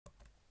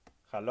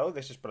Hello,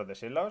 this is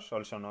Protesilaos,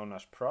 also known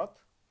as Prot.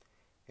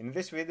 In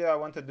this video I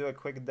want to do a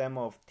quick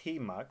demo of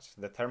TMUX,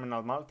 the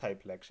terminal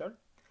multiplexer,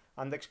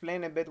 and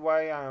explain a bit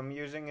why I am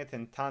using it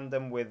in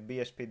tandem with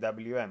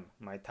BSPWM,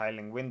 my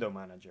tiling window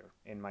manager,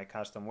 in my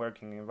custom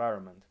working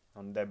environment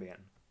on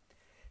Debian.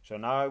 So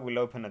now I will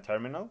open a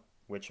terminal,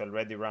 which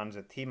already runs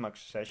a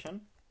TMUX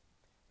session.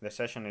 The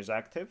session is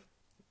active.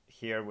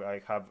 Here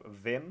I have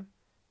Vim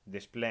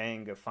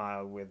displaying a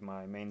file with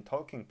my main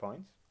talking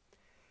points.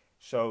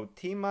 So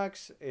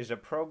TMUX is a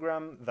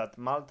program that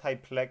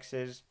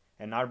multiplexes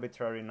an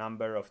arbitrary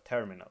number of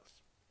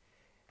terminals.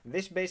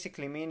 This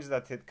basically means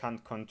that it can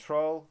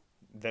control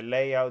the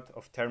layout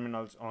of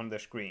terminals on the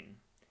screen.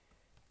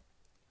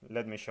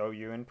 Let me show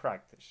you in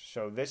practice.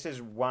 So this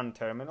is one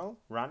terminal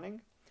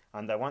running,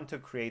 and I want to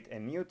create a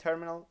new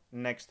terminal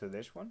next to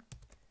this one.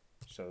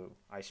 So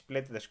I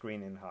split the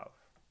screen in half.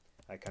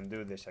 I can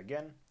do this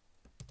again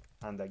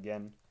and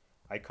again.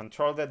 I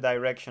control the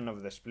direction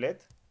of the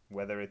split,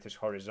 whether it is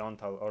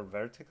horizontal or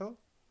vertical,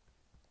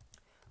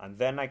 and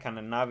then I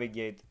can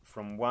navigate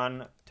from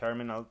one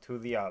terminal to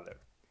the other.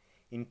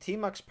 In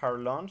TMUX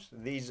parlance,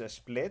 these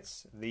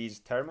splits, these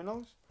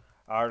terminals,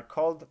 are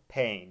called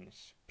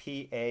panes,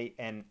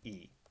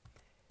 P-A-N-E.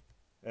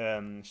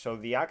 So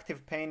the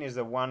active pane is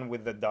the one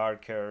with the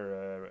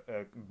darker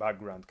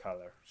background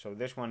color. So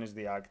this one is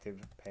the active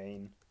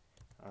pane,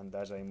 and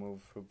as I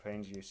move through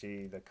panes you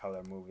see the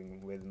color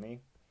moving with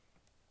me.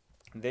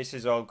 This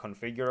is all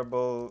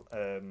configurable.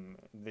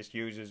 This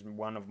uses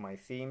one of my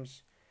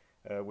themes,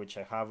 which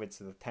I have. It's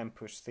the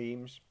Tempus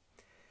themes.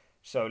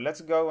 So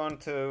let's go on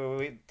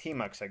to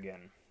TMUX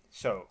again.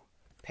 So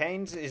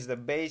panes is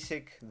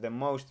the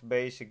most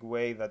basic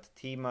way that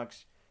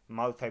TMUX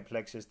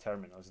multiplexes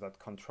terminals, that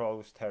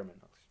controls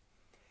terminals.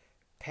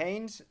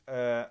 Panes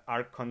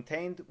are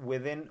contained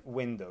within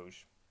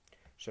windows.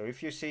 So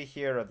if you see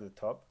here at the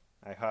top,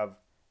 I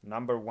have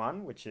number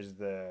 1, which is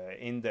the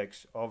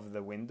index of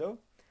the window,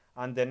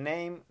 and the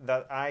name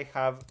that I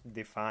have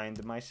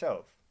defined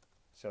myself.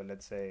 So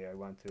let's say I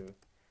want to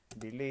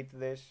delete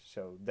this.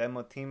 So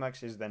demo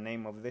TMUX is the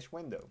name of this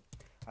window.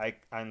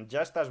 And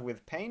just as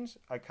with panes,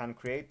 I can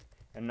create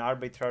an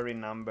arbitrary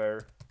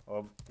number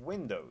of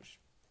windows.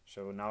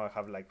 So now I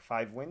have like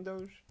 5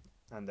 windows,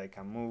 and I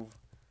can move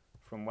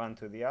from one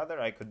to the other.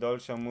 I could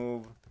also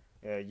move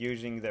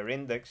using their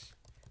index,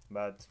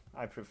 but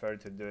I prefer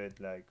to do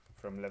it like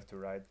from left to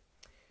right.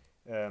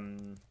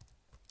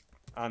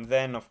 And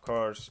then of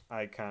course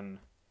I can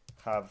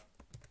have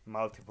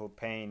multiple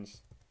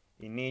panes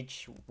in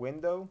each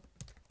window.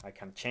 I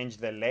can change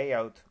the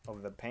layout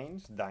of the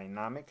panes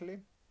dynamically.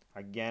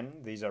 Again,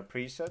 these are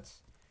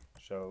presets,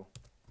 so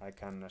I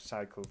can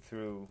cycle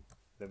through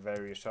the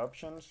various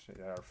options.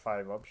 There are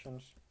 5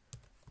 options.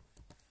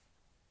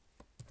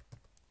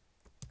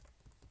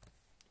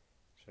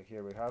 So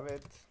here we have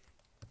it.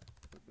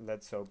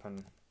 Let's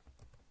open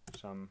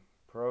some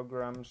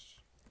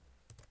programs,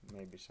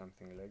 maybe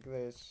something like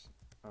this,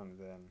 and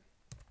then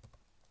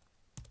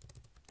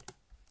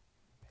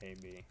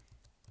maybe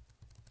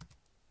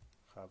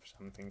have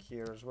something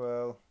here as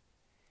well.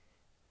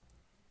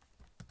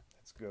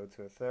 Let's go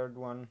to a third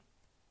one.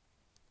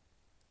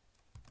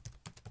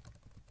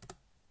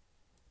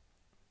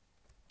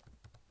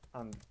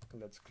 And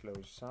let's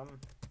close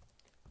some.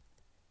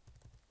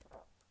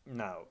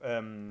 Now,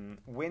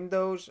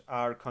 windows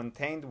are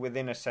contained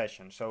within a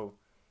session. So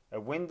a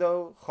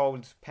window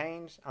holds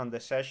panes and the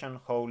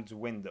session holds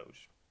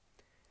windows.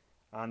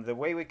 And the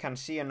way we can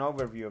see an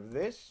overview of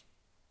this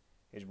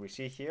is we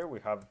see here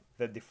we have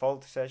the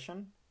default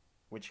session,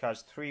 which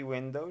has 3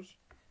 windows.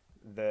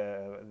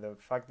 The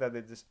fact that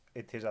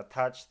it is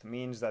attached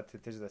means that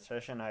it is the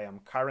session I am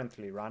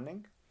currently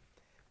running.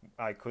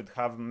 I could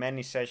have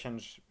many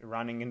sessions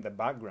running in the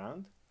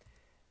background.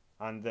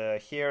 And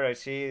here I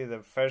see the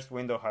first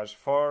window has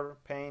 4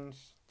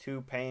 panes,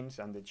 2 panes,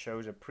 and it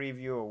shows a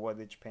preview of what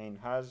each pane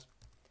has,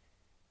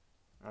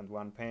 and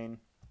 1 pane.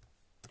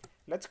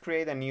 Let's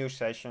create a new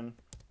session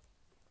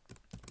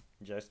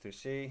just to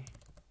see.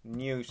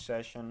 New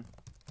session,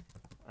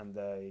 and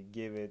I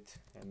give it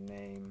a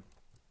name.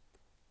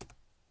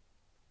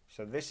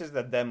 So this is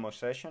the demo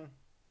session,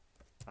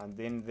 and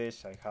in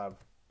this I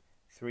have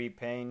 3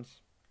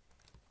 panes.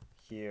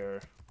 Here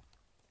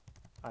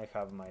I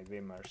have my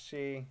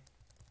VimRC.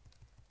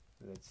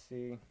 Let's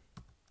see.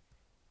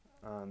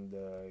 And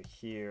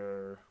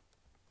here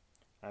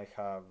I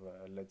have,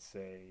 let's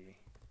say,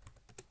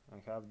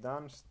 I have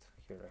Dunst.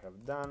 Here I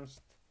have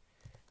Dunst.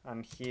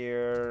 And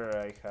here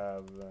I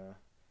have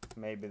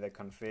maybe the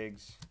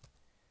configs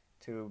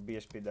to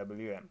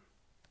BSPWM.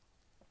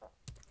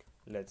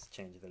 Let's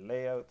change the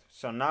layout.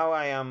 So now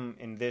I am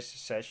in this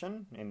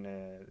session, in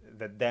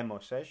the demo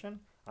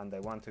session, and I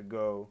want to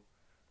go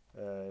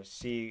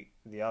see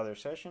the other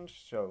sessions.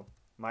 So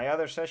my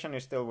other session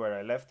is still where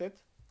I left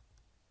it.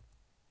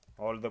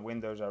 All the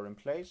windows are in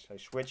place. I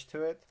switch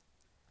to it.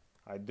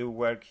 I do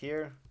work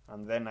here,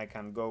 and then I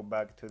can go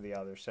back to the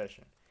other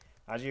session.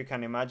 As you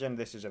can imagine,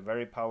 this is a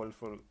very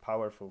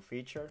powerful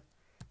feature.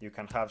 You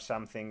can have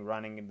something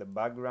running in the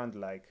background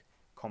like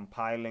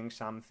compiling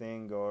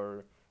something,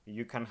 or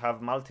you can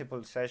have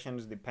multiple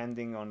sessions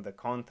depending on the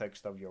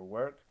context of your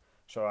work.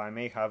 So I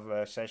may have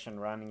a session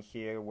running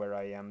here where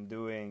I am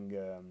doing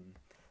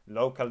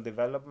local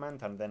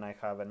development, and then I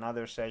have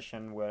another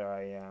session where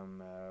I am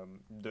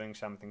doing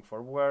something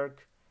for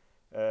work,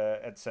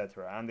 etc.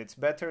 And it's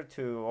better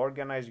to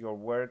organize your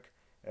work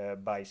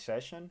by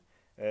session,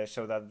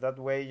 so that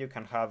way you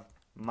can have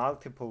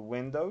multiple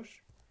windows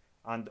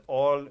and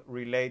all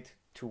relate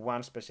to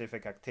one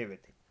specific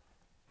activity.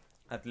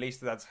 At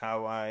least that's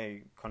how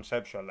I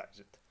conceptualize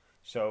it.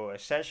 So a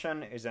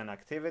session is an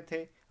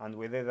activity, and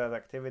within that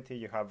activity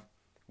you have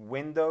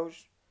windows,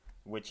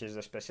 which is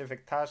the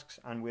specific tasks,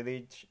 and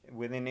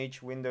within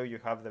each window you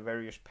have the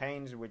various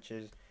panes, which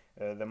is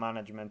the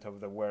management of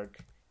the work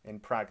in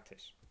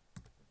practice.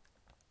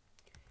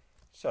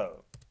 So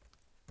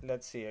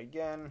let's see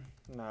again.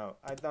 Now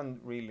I don't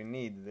really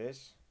need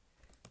this,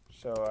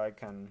 so I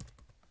can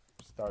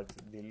start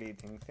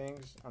deleting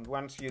things, and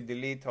once you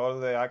delete all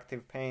the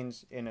active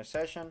panes in a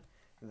session,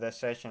 the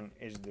session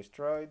is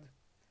destroyed.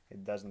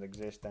 It doesn't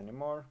exist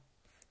anymore,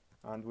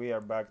 and we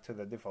are back to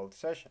the default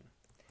session.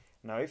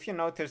 Now if you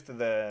noticed,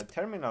 the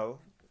terminal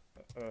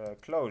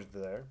closed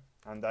there,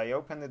 and I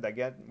opened it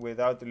again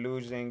without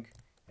losing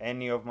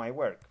any of my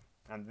work.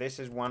 And this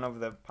is one of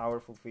the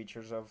powerful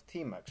features of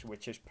TMUX,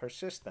 which is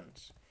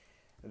persistence.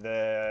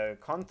 The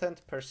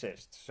content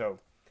persists. So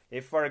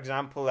if, for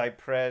example, I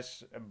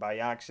press by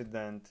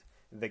accident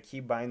the key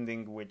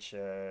binding which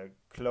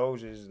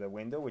closes the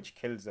window, which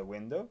kills the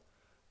window,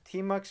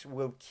 TMUX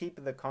will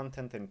keep the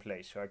content in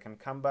place. So I can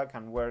come back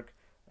and work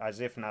as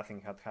if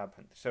nothing had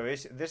happened. So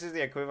this is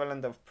the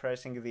equivalent of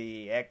pressing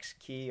the X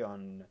key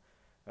on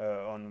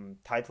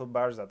title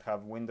bars that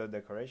have window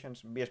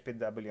decorations.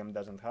 BSPWM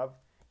doesn't have,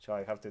 so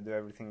I have to do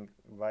everything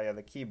via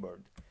the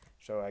keyboard.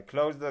 So I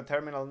close the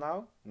terminal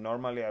now.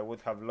 Normally I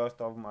would have lost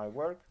all my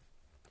work,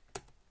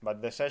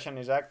 but the session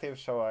is active,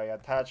 so I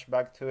attach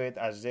back to it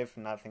as if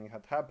nothing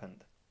had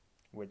happened,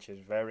 which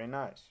is very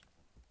nice.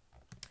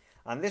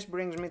 And this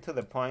brings me to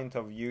the point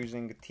of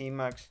using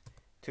TMUX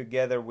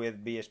together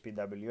with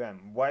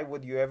BSPWM. Why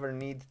would you ever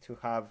need to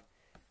have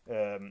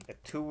a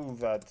tool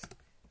that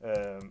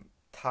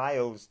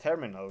tiles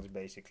terminals,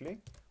 basically,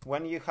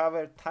 when you have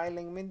a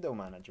tiling window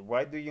manager?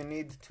 Why do you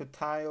need to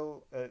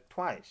tile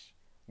twice?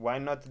 Why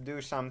not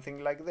do something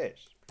like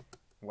this?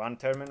 1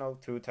 terminal,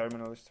 2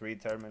 terminals, 3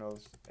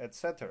 terminals,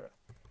 etc.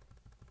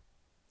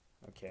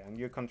 Okay, and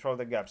you control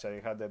the gaps.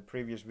 I had a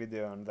previous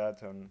video on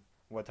that, on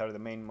what are the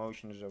main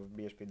motions of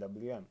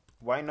BSPWM.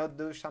 Why not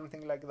do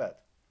something like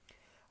that?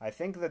 I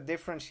think the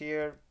difference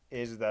here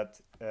is that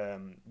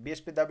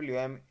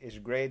BSPWM is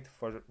great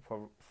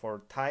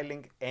for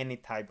tiling any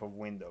type of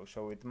window.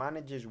 So it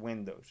manages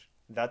windows.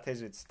 That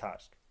is its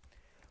task.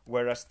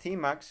 Whereas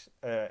TMUX,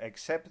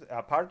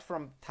 apart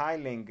from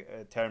tiling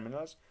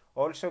terminals,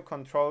 also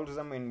controls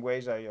them in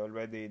ways I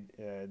already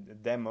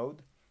demoed.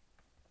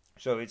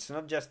 So it's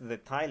not just the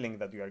tiling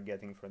that you are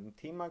getting from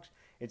TMUX,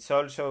 it's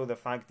also the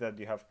fact that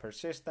you have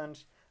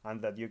persistence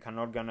and that you can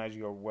organize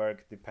your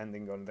work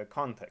depending on the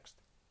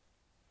context.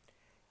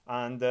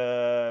 And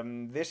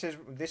this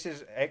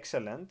is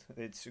excellent.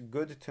 It's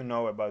good to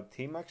know about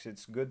TMUX.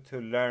 It's good to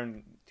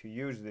learn to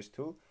use this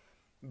tool,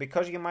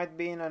 because you might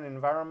be in an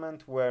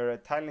environment where a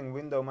tiling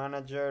window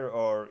manager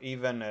or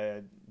even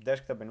a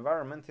desktop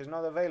environment is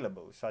not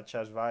available, such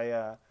as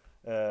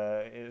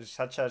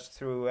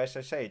through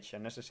SSH,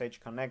 an SSH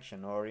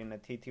connection, or in a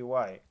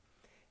TTY.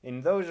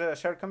 In those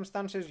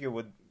circumstances, you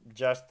would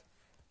just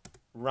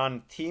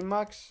run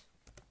TMUX,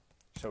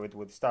 so it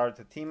would start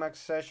a TMUX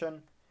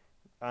session,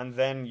 and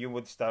then you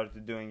would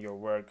start doing your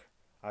work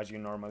as you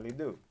normally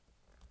do.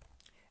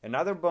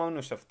 Another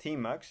bonus of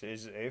TMUX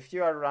is if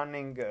you are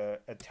running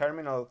a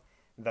terminal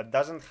that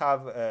doesn't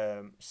have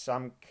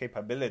some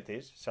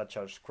capabilities, such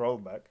as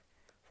scrollback.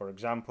 For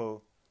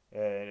example,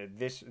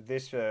 this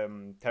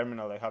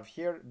terminal I have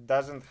here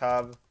doesn't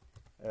have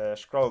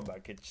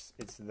scrollback.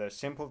 It's the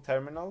simple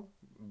terminal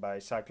by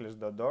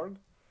cyclist.org,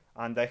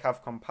 and I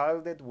have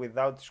compiled it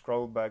without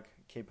scrollback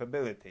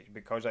capabilities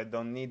because I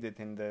don't need it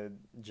in the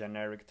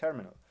generic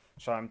terminal.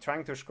 So I'm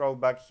trying to scroll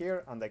back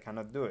here and I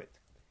cannot do it.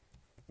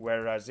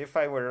 Whereas if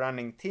I were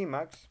running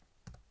TMUX,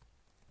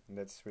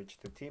 let's switch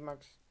to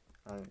TMUX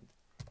and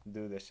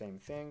do the same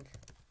thing.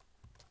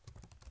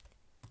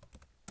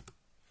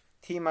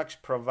 TMUX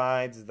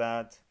provides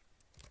that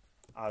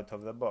out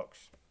of the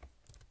box.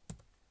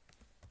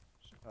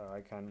 So I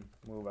can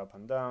move up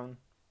and down,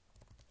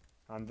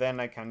 and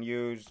then I can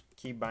use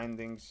key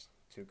bindings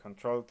to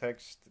control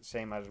text,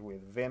 same as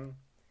with Vim,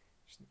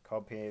 just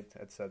copy it,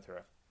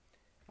 etc.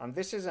 And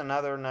this is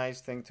another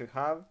nice thing to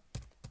have.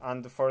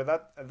 And for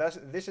that,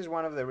 this is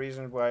one of the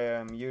reasons why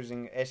I'm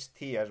using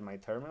ST as my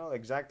terminal,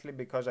 exactly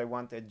because I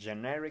want a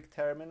generic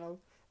terminal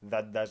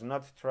that does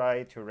not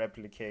try to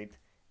replicate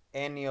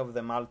any of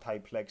the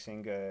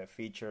multiplexing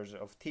features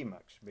of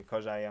TMUX,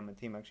 because I am a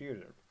TMUX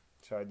user.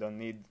 So I don't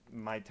need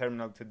my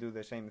terminal to do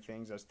the same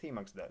things as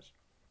TMUX does.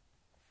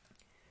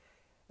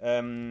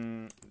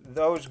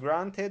 Those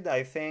granted,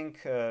 I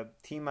think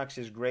TMUX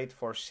is great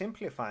for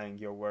simplifying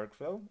your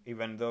workflow,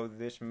 even though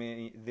this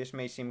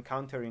may seem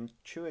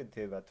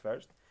counterintuitive at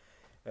first.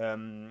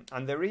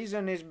 And the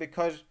reason is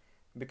because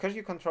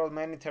you control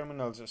many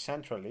terminals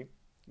centrally,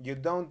 you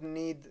don't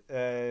need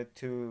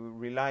to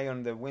rely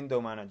on the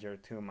window manager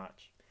too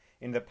much.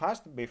 In the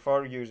past,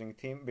 before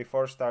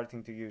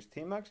starting to use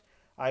TMUX,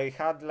 I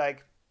had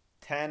like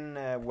 10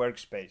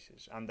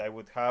 workspaces, and I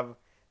would have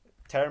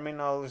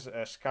terminals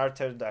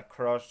scattered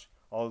across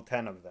all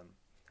 10 of them.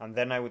 And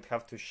then I would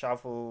have to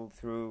shuffle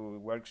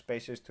through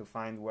workspaces to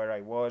find where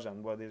I was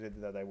and what is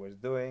it that I was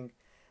doing.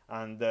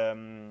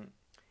 And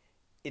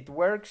it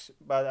works,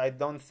 but I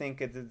don't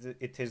think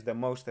it is the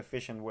most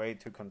efficient way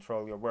to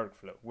control your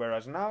workflow.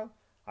 Whereas now,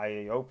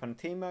 I open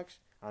TMUX,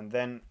 and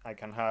then I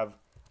can have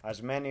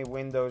as many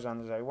windows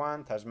as I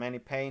want, as many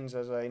panes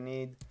as I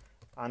need,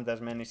 and as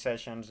many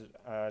sessions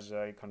as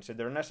I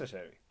consider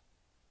necessary.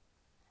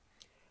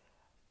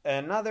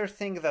 Another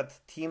thing that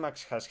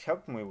TMUX has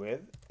helped me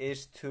with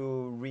is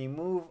to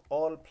remove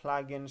all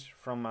plugins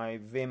from my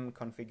Vim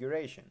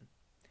configuration.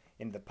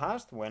 In the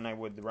past, when I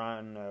would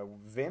run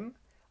Vim,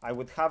 I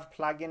would have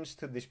plugins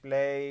to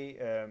display,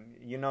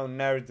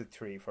 Nerd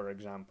Tree, for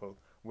example,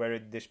 where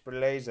it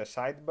displays a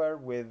sidebar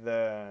with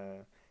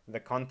the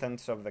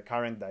contents of the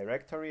current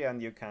directory,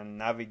 and you can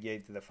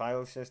navigate the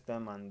file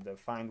system and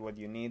find what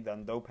you need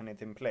and open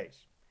it in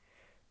place.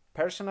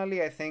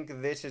 Personally, I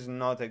think this is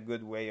not a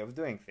good way of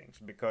doing things,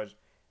 because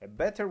a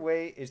better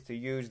way is to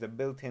use the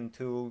built-in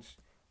tools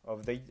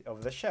of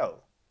the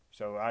shell.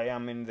 So I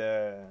am in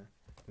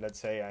let's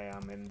say I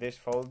am in this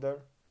folder,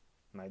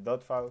 my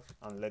dot files,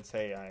 and let's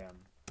say I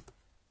am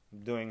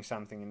doing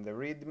something in the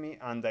README,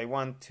 and I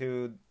want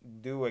to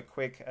do a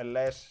quick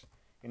ls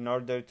in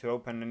order to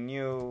open a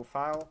new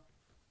file.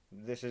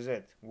 This is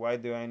it. Why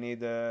do I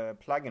need a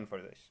plugin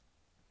for this?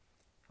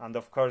 And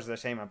of course the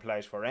same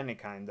applies for any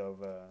kind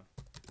of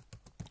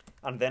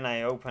and then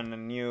I open a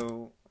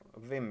new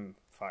Vim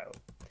file.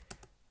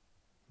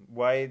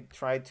 Why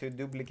try to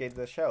duplicate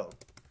the shell?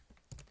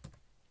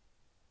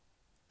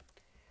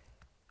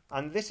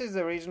 And this is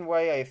the reason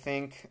why I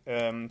think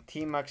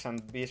TMUX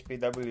and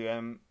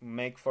BSPWM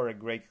make for a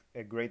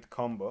great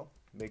combo,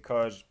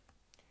 because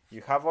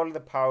you have all the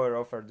power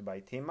offered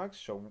by TMUX.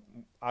 So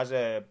as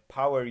a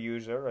power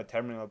user, a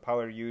terminal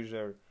power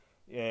user,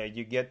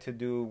 you get to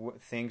do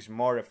things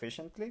more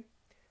efficiently,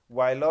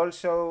 while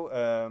also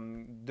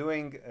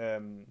doing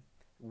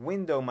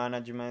window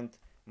management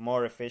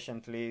more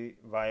efficiently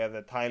via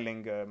the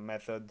tiling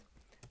method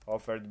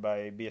offered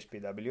by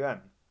BSPWM.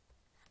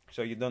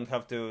 So you don't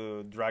have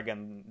to drag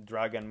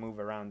and move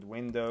around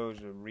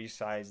windows, or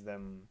resize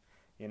them,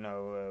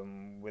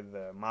 with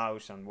the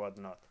mouse and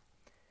whatnot.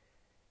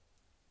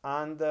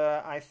 And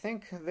I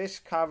think this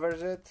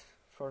covers it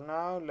for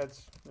now.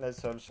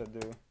 Let's also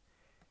do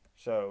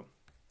so.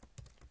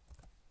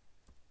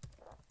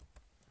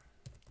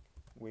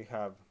 We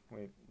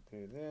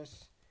do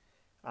this,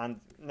 and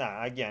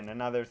now again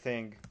another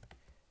thing.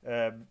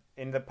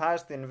 In the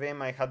past in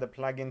Vim I had a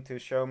plugin to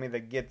show me the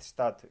git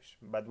status,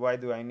 but why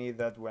do I need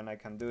that when I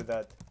can do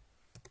that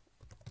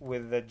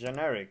with the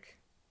generic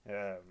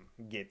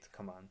git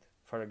command,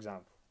 for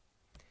example?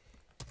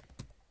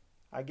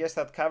 I guess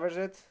that covers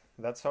it.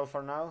 That's all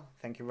for now.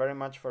 Thank you very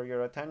much for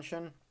your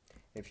attention.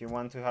 If you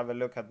want to have a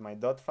look at my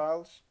dot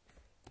files,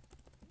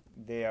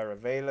 they are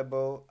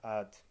available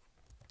at,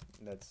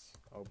 let's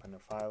open a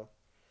file,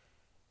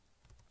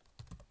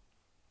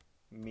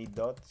 me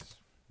dots,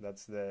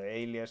 that's the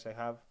alias I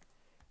have,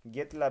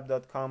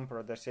 gitlab.com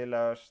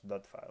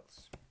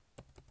protesilaos.files,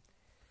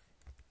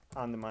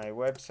 and my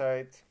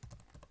website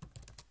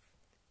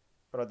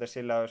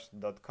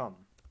protesilaos.com.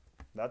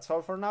 That's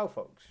all for now,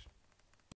 folks.